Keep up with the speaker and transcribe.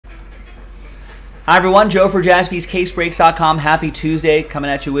Hi everyone, Joe for JaspysCaseBreaks.com. Happy Tuesday, coming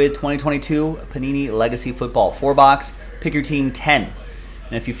at you with 2022 Panini Legacy Football 4-box. Pick your team 10.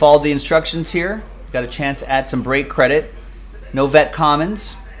 And if you followed the instructions here, you got a chance to add some break credit. No vet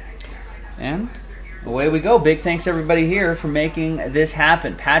commons. And away we go. Big thanks everybody here for making this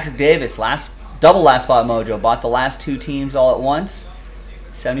happen. Patrick Davis, double last spot mojo. Bought the last two teams all at once.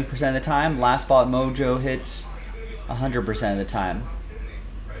 70% of the time. Last spot mojo hits 100% of the time.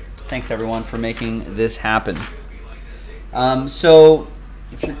 Thanks everyone for making this happen. So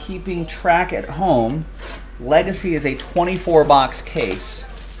if you're keeping track at home, Legacy is a 24-box case.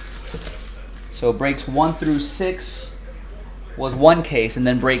 So breaks 1 through 6 was one case, and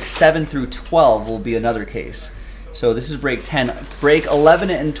then breaks 7 through 12 will be another case. So this is break 10. Break 11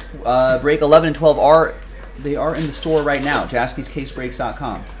 and 12 are in the store right now.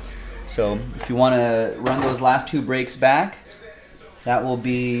 JaspysCaseBreaks.com. So if you want to run those last two breaks back, that will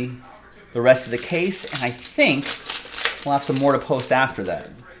be the rest of the case, and I think we'll have some more to post after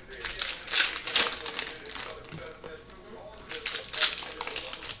that.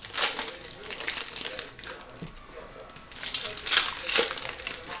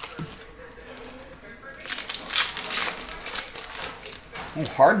 Oh,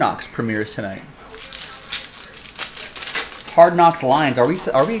 Hard Knocks premieres tonight. Hard Knocks Lions. Are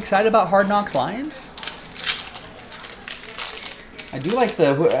we excited about Hard Knocks Lions? I do like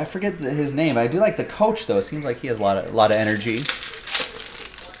I forget his name. I do like the coach though. It seems like he has a lot of energy.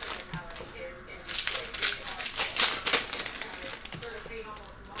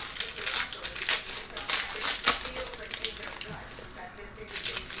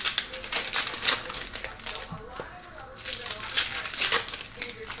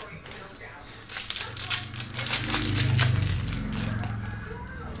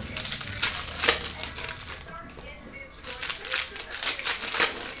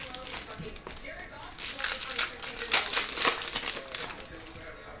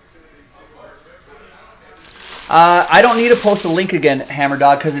 I don't need to post a link again, Hammer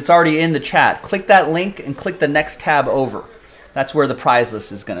Dog, because it's already in the chat. Click that link and click the next tab over. That's where the prize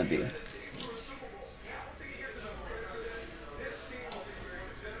list is going to be. I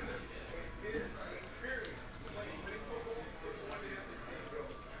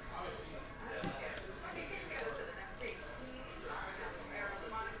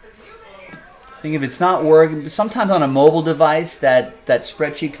think if it's not working, sometimes on a mobile device, that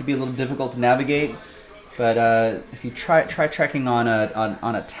spreadsheet could be a little difficult to navigate. But if you try checking on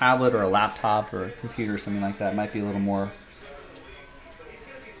a tablet or a laptop or a computer or something like that, it might be a little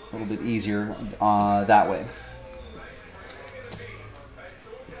bit easier that way.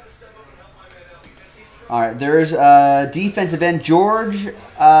 All right, there's defensive end George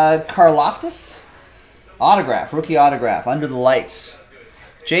Karlaftis, autograph, rookie autograph, under the lights.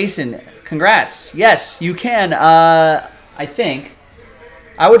 Jason, congrats. Yes, you can. I think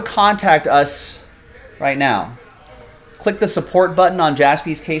I would contact us right now. Click the support button on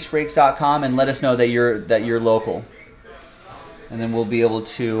JaspysCaseBreaks.com and let us know that you're local, and then we'll be able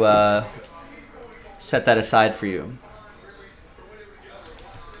to set that aside for you.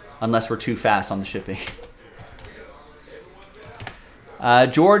 Unless we're too fast on the shipping.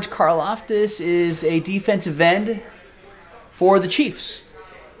 George Karlaftis is a defensive end for the Chiefs.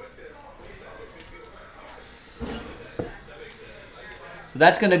 So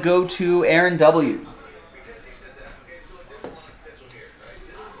that's going to go to Aaron W.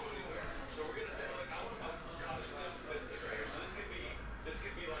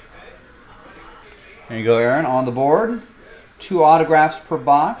 There you go, Aaron, on the board. 2 autographs per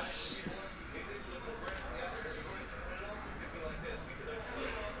box.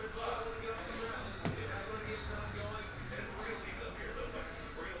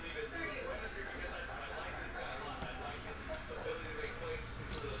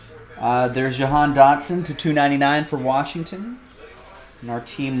 There's Jahan Dotson to $2.99 for Washington. And our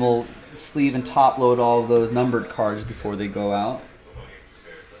team will sleeve and top load all of those numbered cards before they go out.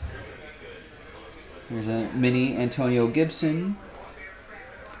 There's a mini Antonio Gibson.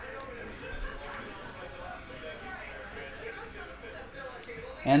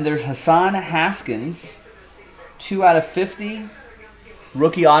 And there's Hassan Haskins, 2/50,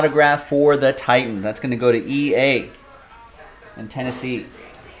 rookie autograph for the Titans. That's going to go to EA in Tennessee.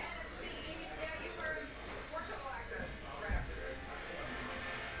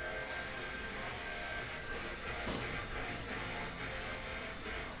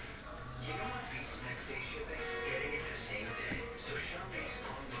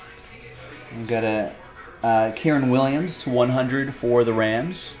 We've got a Kieran Williams to 100 for the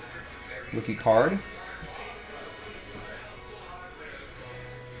Rams, rookie card.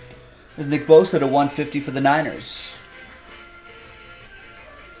 There's Nick Bosa to 150 for the Niners.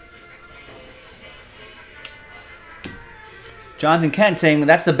 Jonathan Kent saying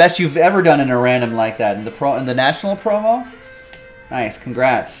that's the best you've ever done in a random like that in the national promo. Nice,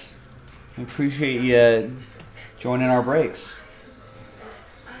 congrats. We appreciate you joining our breaks.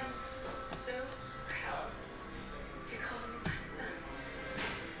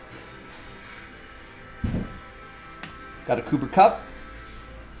 Got a Cooper Kupp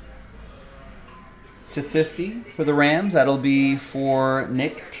to 50 for the Rams. That'll be for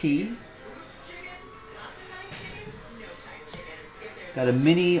Nick T. Got a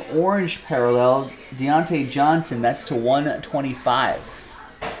mini orange parallel, Deontay Johnson. That's to 125.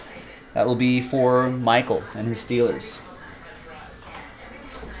 That will be for Michael and his Steelers.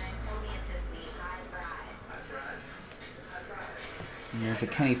 And there's a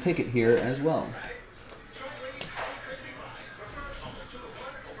Kenny Pickett here as well.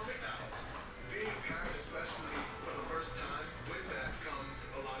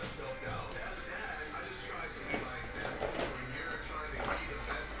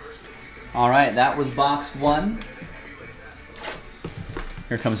 All right, that was box 1.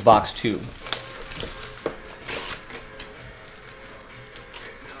 Here comes box 2.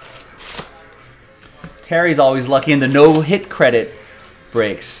 Terry's always lucky in the no-hit credit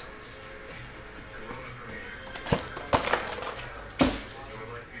breaks.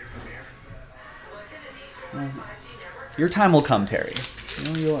 Your time will come, Terry.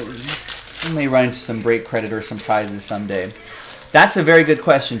 You may run into some break credit or some prizes someday. That's a very good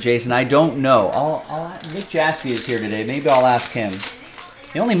question, Jason. I don't know. Nick Jaspy is here today. Maybe I'll ask him.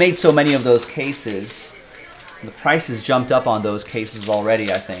 He only made so many of those cases. The prices jumped up on those cases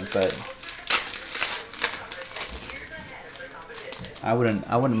already, I think. But I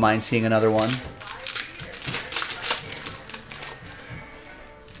wouldn't mind seeing another one.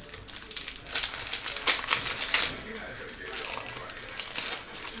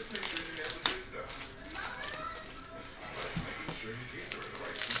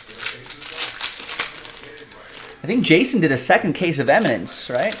 I think Jason did a second case of Eminence,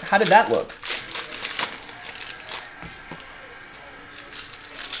 right? How did that look?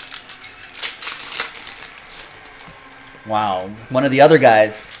 Wow, one of the other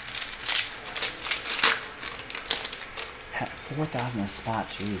guys had 4,000 a spot.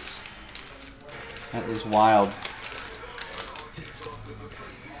 Jeez, that is wild.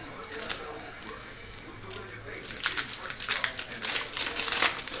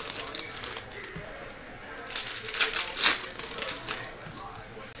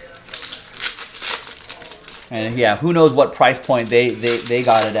 And yeah, who knows what price point they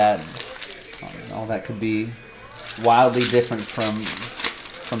got it at. All that could be wildly different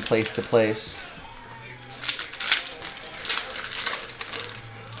from place to place.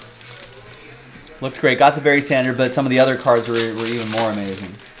 Looked great. Got the very standard, but some of the other cards were even more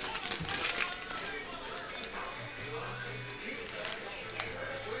amazing.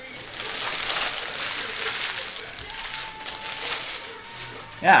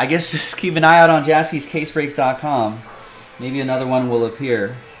 Yeah, I guess just keep an eye out on JaspysCaseBreaks.com. Maybe another one will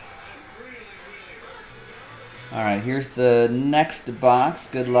appear. All right, here's the next box.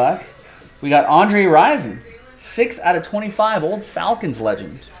 Good luck. We got Andre Rison, 6 out of 25, old Falcons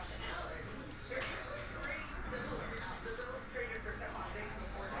legend.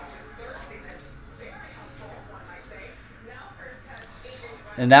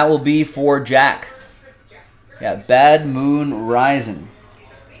 And that will be for Jack. Yeah, Bad Moon Rison.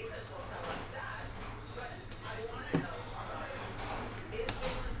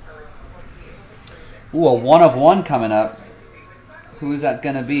 Ooh, a 1 of 1 coming up. Who is that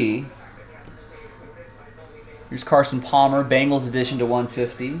going to be? Here's Carson Palmer, Bengals edition to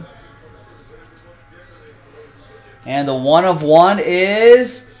 150. And the 1 of 1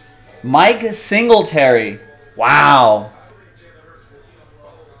 is Mike Singletary. Wow.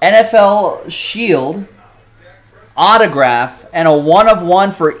 NFL Shield autograph and a 1 of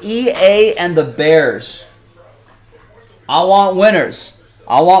 1 for EA and the Bears. I want winners.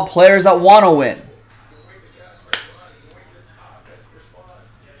 I want players that want to win.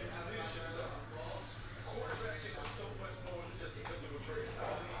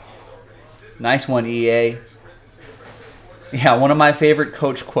 Nice one, EA. Yeah, one of my favorite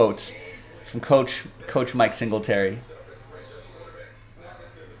coach quotes from Coach Mike Singletary.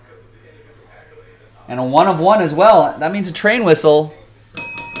 And a 1 of 1 as well. That means a train whistle.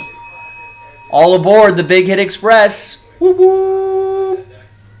 All aboard the Big Hit Express. Whoop whoop.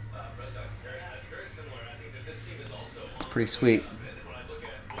 It's pretty sweet.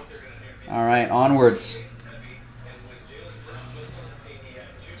 All right, onwards.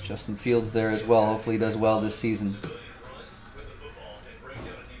 Justin Fields there as well. Hopefully he does well this season.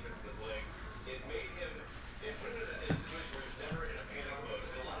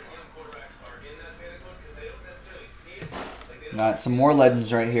 Got some more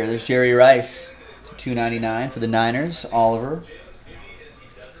legends right here. There's Jerry Rice to $2.99 for the Niners. Oliver.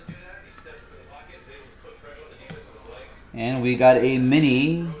 And we got a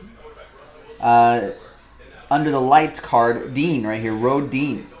mini under the lights card, Dean right here, Road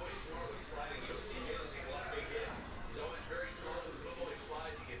Dean.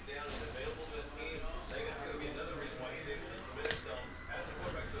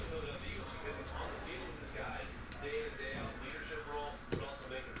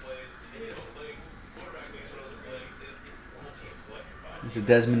 There's a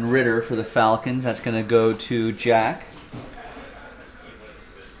Desmond Ridder for the Falcons. That's going to go to Jack.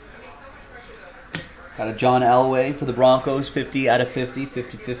 Got a John Elway for the Broncos, 50 out of 50,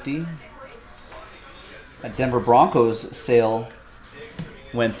 50-50. That Denver Broncos sale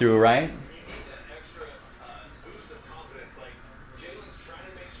went through, right?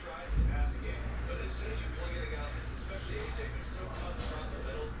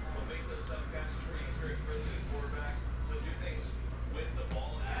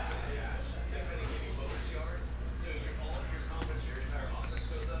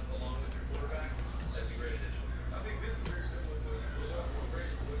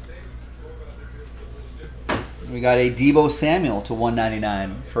 We got a Deebo Samuel to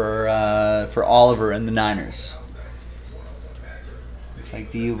 $1.99 for Oliver and the Niners. Looks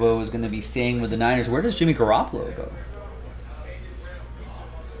like Deebo is going to be staying with the Niners. Where does Jimmy Garoppolo go?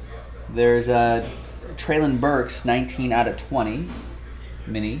 There's Traylon Burks, 19 out of 20,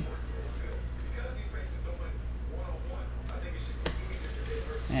 mini.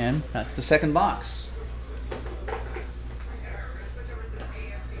 And that's the second box.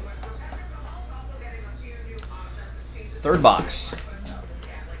 Third box.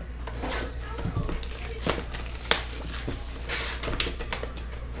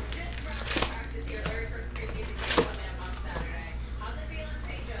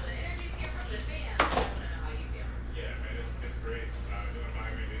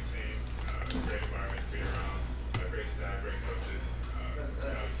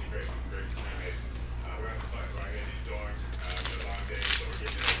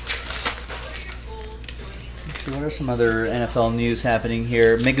 What are some other NFL news happening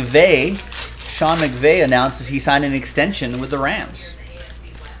here? Sean McVay announces he signed an extension with the Rams.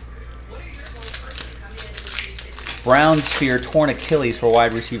 Browns fear torn Achilles for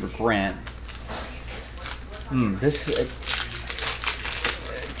wide receiver Grant.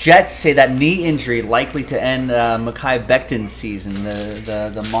 Jets say that knee injury likely to end Mekhi Becton's season,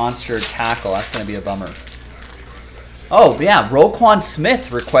 the monster tackle. That's going to be a bummer. Oh, yeah, Roquan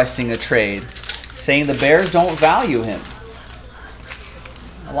Smith requesting a trade, saying the Bears don't value him.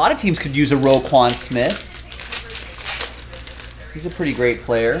 A lot of teams could use a Roquan Smith. He's a pretty great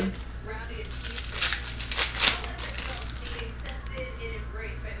player.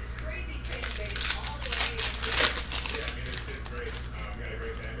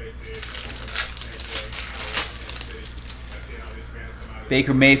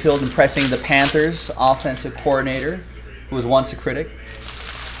 Baker Mayfield impressing the Panthers offensive coordinator, who was once a critic.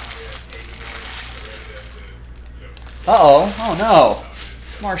 Uh-oh. Oh, no.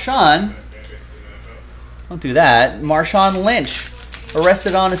 Marshawn. Don't do that. Marshawn Lynch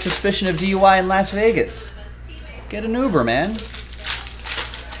arrested on a suspicion of DUI in Las Vegas. Get an Uber, man.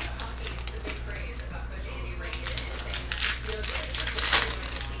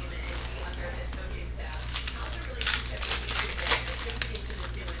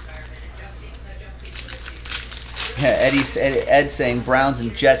 Yeah, Ed saying Browns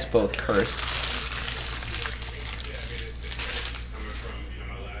and Jets both cursed.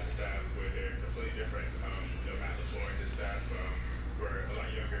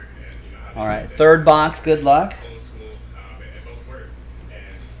 All right, third box. Good luck.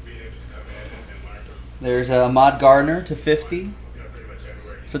 There's Ahmad Gardner to 50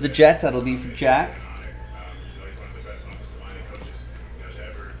 for the Jets. That'll be for Jack.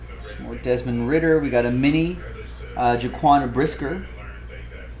 More Desmond Ridder. We got a mini Jaquan Brisker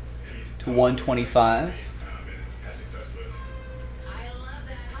to 125.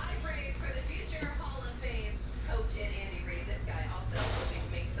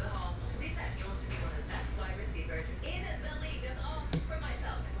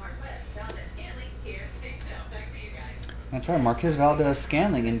 That's right, Marquez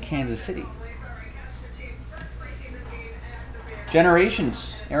Valdez-Scantling in Kansas City.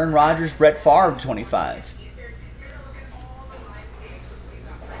 Generations. Aaron Rodgers, Brett Favre, 25.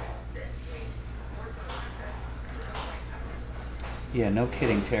 Yeah, no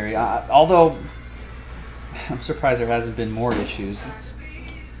kidding, Terry. Although, I'm surprised there hasn't been more issues.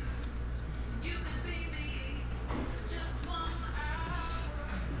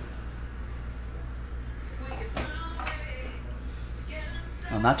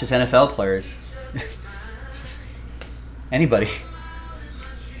 Well, not just NFL players. Just anybody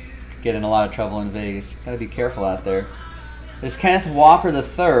get in a lot of trouble in Vegas. Got to be careful out there. There's Kenneth Walker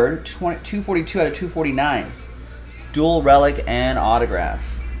III, 242 out of 249. Dual relic and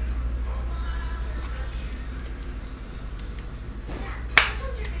autograph.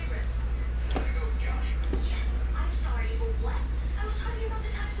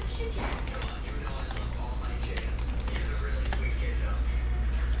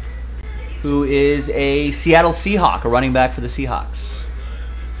 Who is a Seattle Seahawk, a running back for the Seahawks.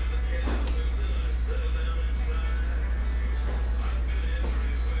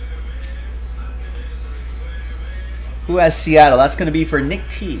 Who has Seattle? That's going to be for Nick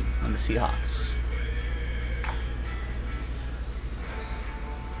T on the Seahawks.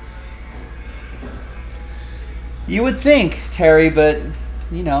 You would think, Terry, but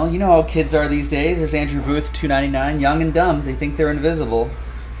you know how kids are these days. There's Andrew Booth, $2.99, young and dumb. They think they're invisible.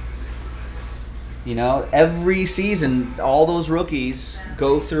 You know, every season, all those rookies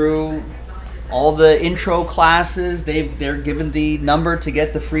go through all the intro classes. They're given the number to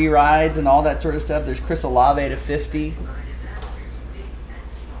get the free rides and all that sort of stuff. There's Chris Olave to 50.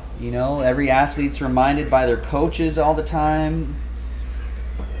 You know, every athlete's reminded by their coaches all the time.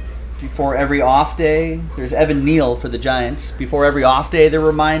 Before every off day, there's Evan Neal for the Giants. Before every off day, they're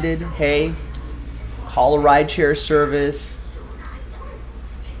reminded, hey, call a rideshare service.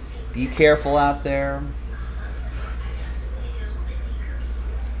 Be careful out there.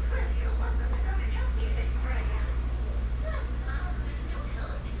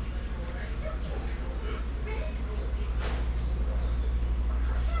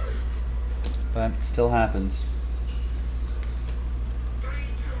 But it still happens.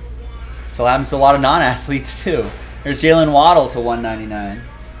 Still happens to a lot of non-athletes too. There's Jalen Waddle to 199.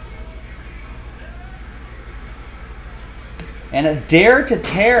 And a Dare to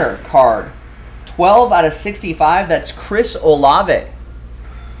Tear card. 12 out of 65. That's Chris Olave.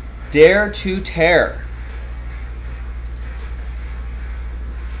 Dare to Tear.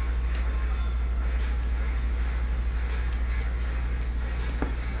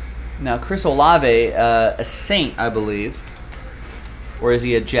 Now, Chris Olave, a Saint, I believe. Or is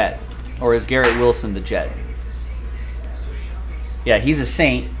he a Jet? Or is Garrett Wilson the Jet? Yeah, he's a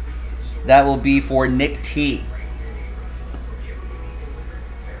Saint. That will be for Nick T.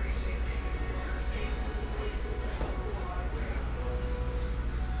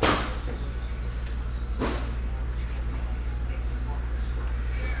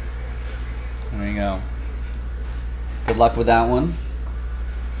 There you go. Good luck with that one.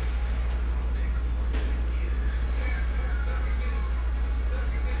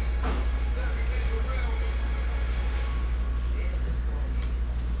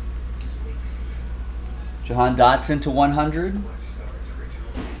 Jahan Dotson to 100.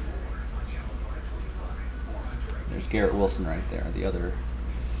 There's Garrett Wilson right there, the other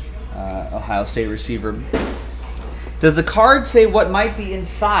Ohio State receiver. Does the card say what might be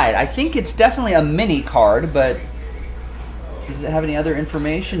inside? I think it's definitely a mini card, but does it have any other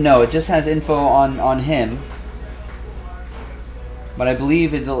information? No, it just has info on him. But I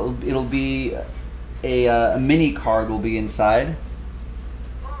believe it'll be a mini card will be inside.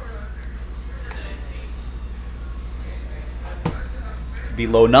 Could be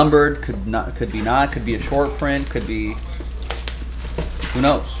low numbered, could be a short print, could be, who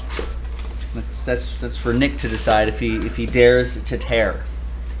knows? That's for Nick to decide if he dares to tear.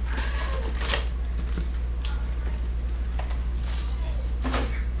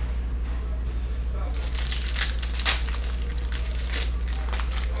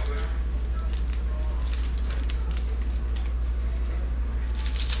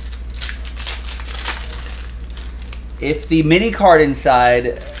 If the mini card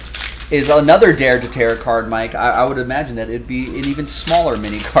inside is another Dare to Tear card, Mike, I would imagine that it'd be an even smaller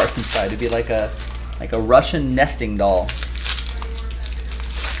mini card inside. It'd be like a Russian nesting doll.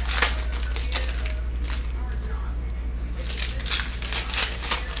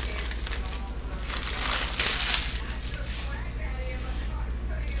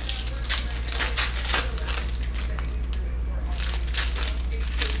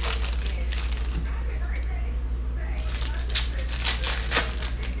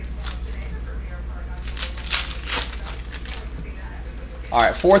 All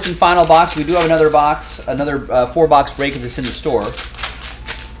right, fourth and final box. We do have another box, another 4-box break of this in the store.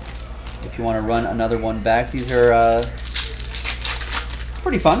 If you want to run another one back, these are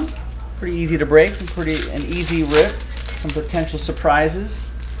Pretty fun, pretty easy to break, an easy rip. Some potential surprises.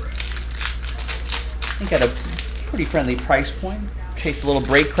 I think at a pretty friendly price point. Chase a little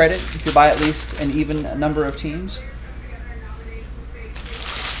break credit if you buy at least an even number of teams.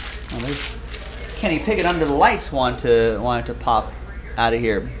 Oh, there's Kenny Pickett under the lights wanted to pop out of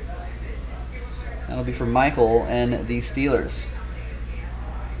here. That'll be for Michael and the Steelers.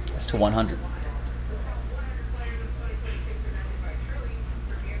 It's to 100.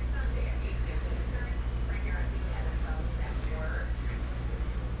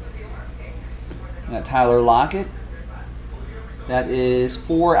 Got Tyler Lockett. That is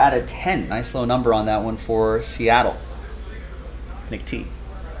 4 out of 10. Nice low number on that one for Seattle. Nick T.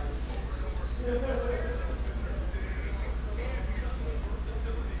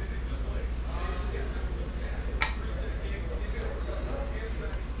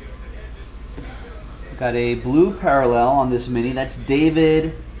 Got a blue parallel on this mini. That's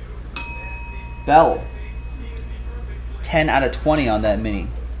David Bell. 10 out of 20 on that mini.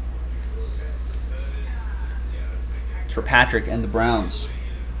 It's for Patrick and the Browns.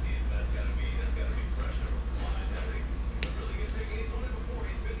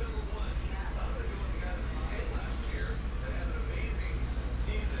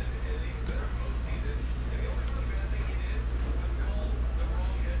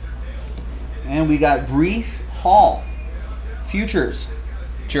 And we got Breece Hall. Futures,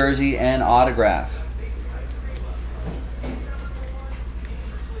 jersey and autograph.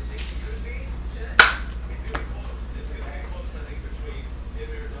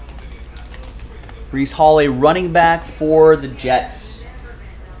 Breece Hall, a running back for the Jets.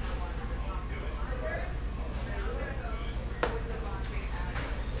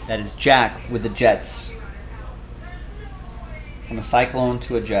 That is Jack with the Jets. From a Cyclone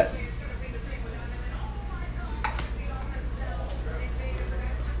to a Jet.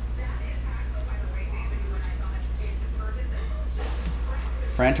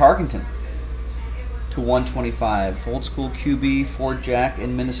 Fran Tarkenton to 125. Old school QB for Jack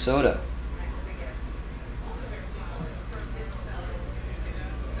in Minnesota.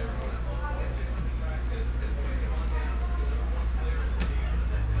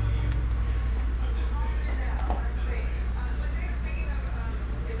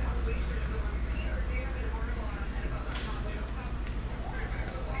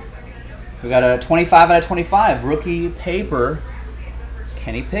 We got a 25 out of 25 rookie paper,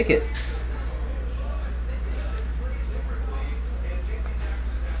 Kenny Pickett.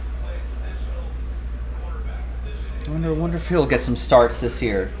 I wonder if he'll get some starts this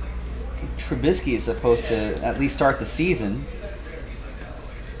year. Trubisky is supposed to at least start the season.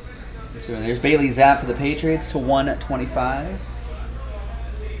 So there's Bailey Zapp for the Patriots to 125.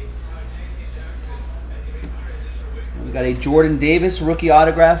 We got a Jordan Davis rookie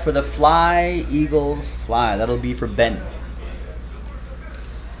autograph for the Fly Eagles Fly. That'll be for Ben.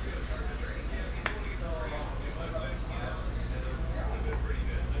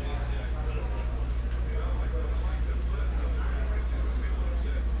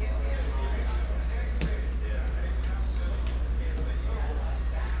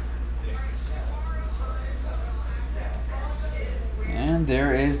 And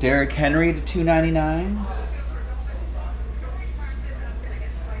there is Derrick Henry to 299.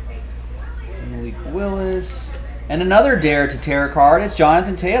 Willis. And another Dare to Tear card. It's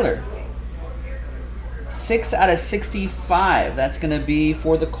Jonathan Taylor. 6 out of 65. That's going to be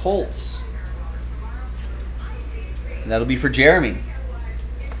for the Colts. And that'll be for Jeremy.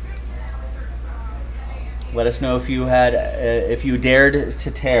 Let us know if you had, if you dared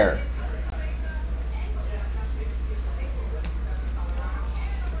to tear.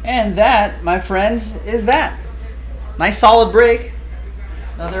 And that, my friends, is that. Nice solid break.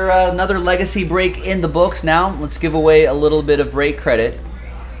 Another legacy break in the books. Now let's give away a little bit of break credit.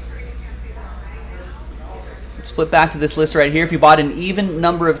 Let's flip back to this list right here. If you bought an even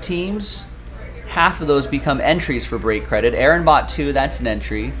number of teams, half of those become entries for break credit. Aaron bought 2, that's an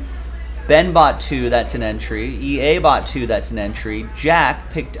entry. Ben bought 2, that's an entry. EA bought 2, that's an entry.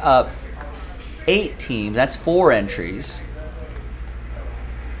 Jack picked up 8 teams, that's 4 entries.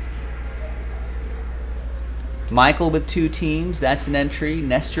 Michael with 2 teams, that's an entry.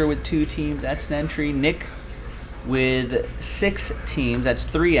 Nestor with 2 teams, that's an entry. Nick with 6 teams, that's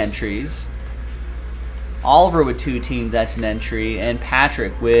 3 entries. Oliver with 2 teams, that's an entry. And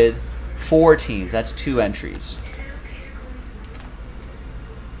Patrick with 4 teams, that's 2 entries.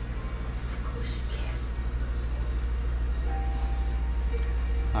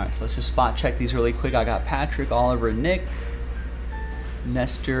 Alright, so let's just spot check these really quick. I got Patrick, Oliver, and Nick.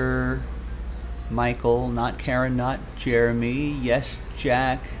 Nestor, Michael, not Karen, not Jeremy. Yes,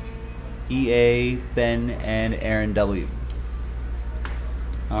 Jack, EA, Ben, and Aaron W.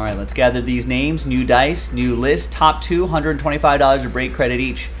 All right, let's gather these names. New dice, new list. Top two, $125 of break credit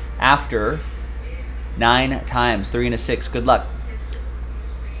each after 9 times. 3 and a 6. Good luck.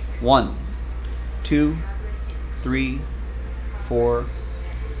 1, 2, 3, 4,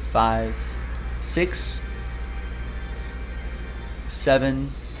 5, 6, 7,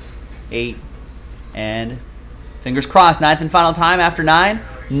 8, and fingers crossed, 9th and final time after 9.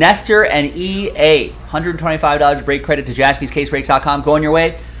 Nestor and EA. $125 break credit to jaspyscasebreaks.com. Going your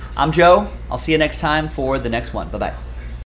way. I'm Joe. I'll see you next time for the next one. Bye-bye.